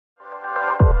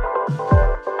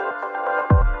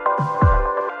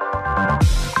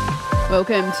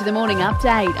Welcome to the morning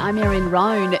update. I'm Erin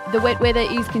Roan. The wet weather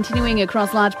is continuing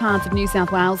across large parts of New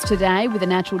South Wales today, with a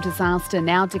natural disaster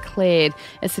now declared.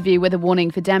 A severe weather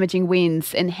warning for damaging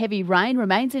winds and heavy rain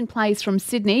remains in place from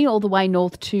Sydney all the way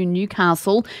north to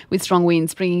Newcastle, with strong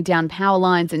winds bringing down power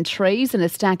lines and trees and a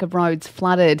stack of roads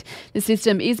flooded. The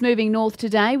system is moving north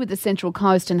today, with the Central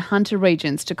Coast and Hunter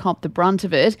regions to cop the brunt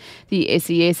of it. The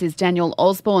SES's Daniel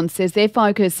Osborne says their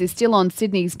focus is still on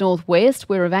Sydney's northwest,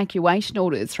 where evacuation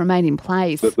orders remain in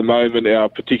place. At the moment, our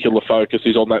particular focus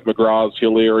is on that McGraths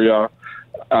Hill area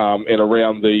and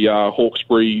around the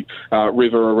Hawkesbury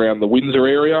River, around the Windsor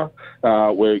area.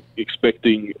 We're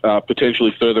expecting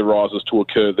potentially further rises to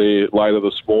occur there later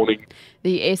this morning.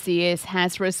 The SES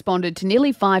has responded to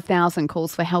nearly 5,000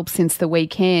 calls for help since the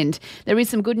weekend. There is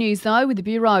some good news, though, with the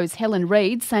Bureau's Helen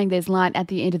Reid saying there's light at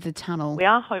the end of the tunnel. We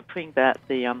are hoping that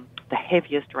the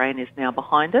heaviest rain is now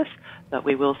behind us, but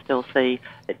we will still see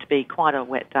it to be quite a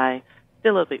wet day,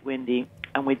 still a bit windy,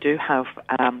 and we do have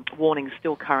warnings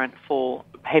still current for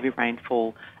heavy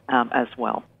rainfall as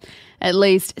well. At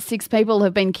least 6 people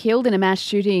have been killed in a mass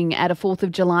shooting at a 4th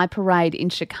of July parade in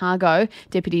Chicago.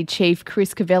 Deputy Chief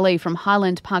Chris Cavelli from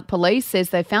Highland Park Police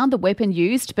says they found the weapon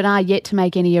used but are yet to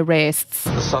make any arrests.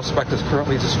 The suspect is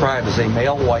currently described as a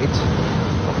male white,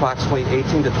 approximately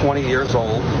 18 to 20 years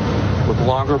old, with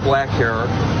longer black hair,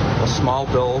 a small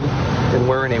build, and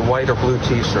wearing a white or blue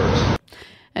T-shirt.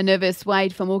 A nervous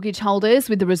wait for mortgage holders,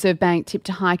 with the Reserve Bank tipped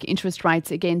to hike interest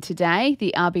rates again today.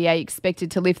 The RBA expected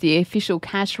to lift the official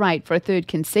cash rate for a third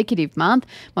consecutive month.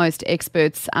 Most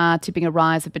experts are tipping a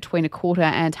rise of between 1/4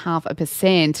 and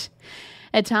 0.5%.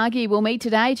 ATAGI will meet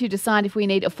today to decide if we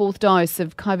need a 4th dose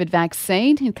of COVID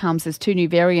vaccine. It comes as 2 new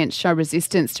variants show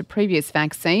resistance to previous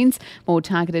vaccines. More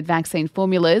targeted vaccine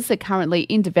formulas are currently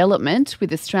in development,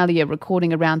 with Australia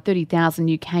recording around 30,000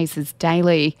 new cases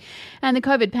daily. And the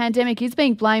COVID pandemic is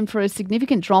being blamed for a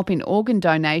significant drop in organ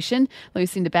donation.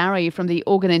 Lucinda Barry from the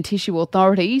Organ and Tissue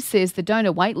Authority says the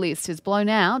donor wait list has blown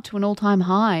out to an all-time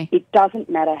high. It doesn't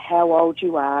matter how old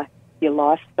you are, your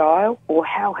lifestyle, or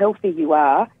how healthy you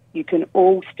are, you can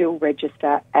all still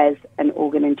register as an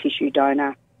organ and tissue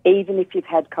donor, even if you've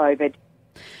had COVID.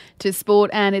 To sport,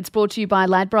 and it's brought to you by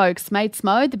Ladbrokes. Mates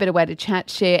Mode, the better way to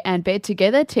chat, share and bet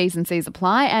together. T's and C's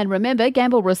apply. And remember,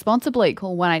 gamble responsibly.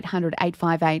 Call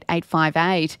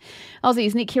 1-800-858-858.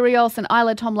 Aussies Nick Kyrgios and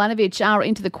Ajla Tomljanovic are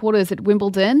into the quarters at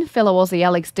Wimbledon. Fellow Aussie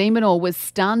Alex de Minaur was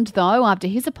stunned, though, after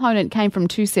his opponent came from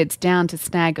 2 sets down to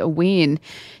snag a win.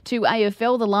 To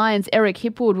AFL, the Lions' Eric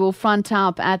Hipwood will front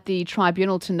up at the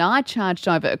tribunal tonight, charged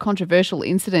over a controversial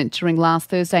incident during last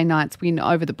Thursday night's win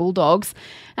over the Bulldogs.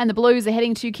 And the Blues are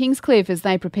heading to Kingscliff as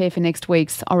they prepare for next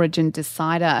week's Origin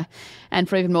decider. And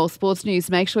for even more sports news,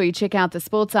 make sure you check out the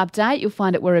Sports Update. You'll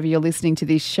find it wherever you're listening to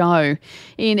this show.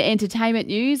 In entertainment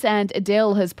news, and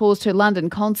Adele has paused her London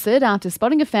concert after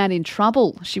spotting a fan in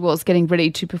trouble. She was getting ready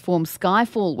to perform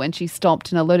Skyfall when she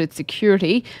stopped and alerted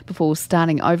security before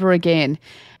starting over again.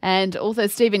 And author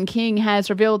Stephen King has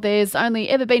revealed there's only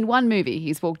ever been one movie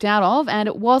he's walked out of, and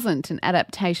it wasn't an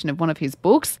adaptation of one of his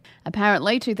books.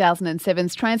 Apparently,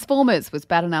 2007's Transformers was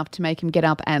bad enough to make him get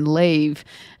up and leave.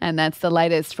 And that's the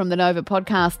latest from the Nova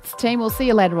Podcasts team. We'll see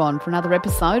you later on for another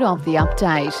episode of The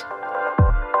Update.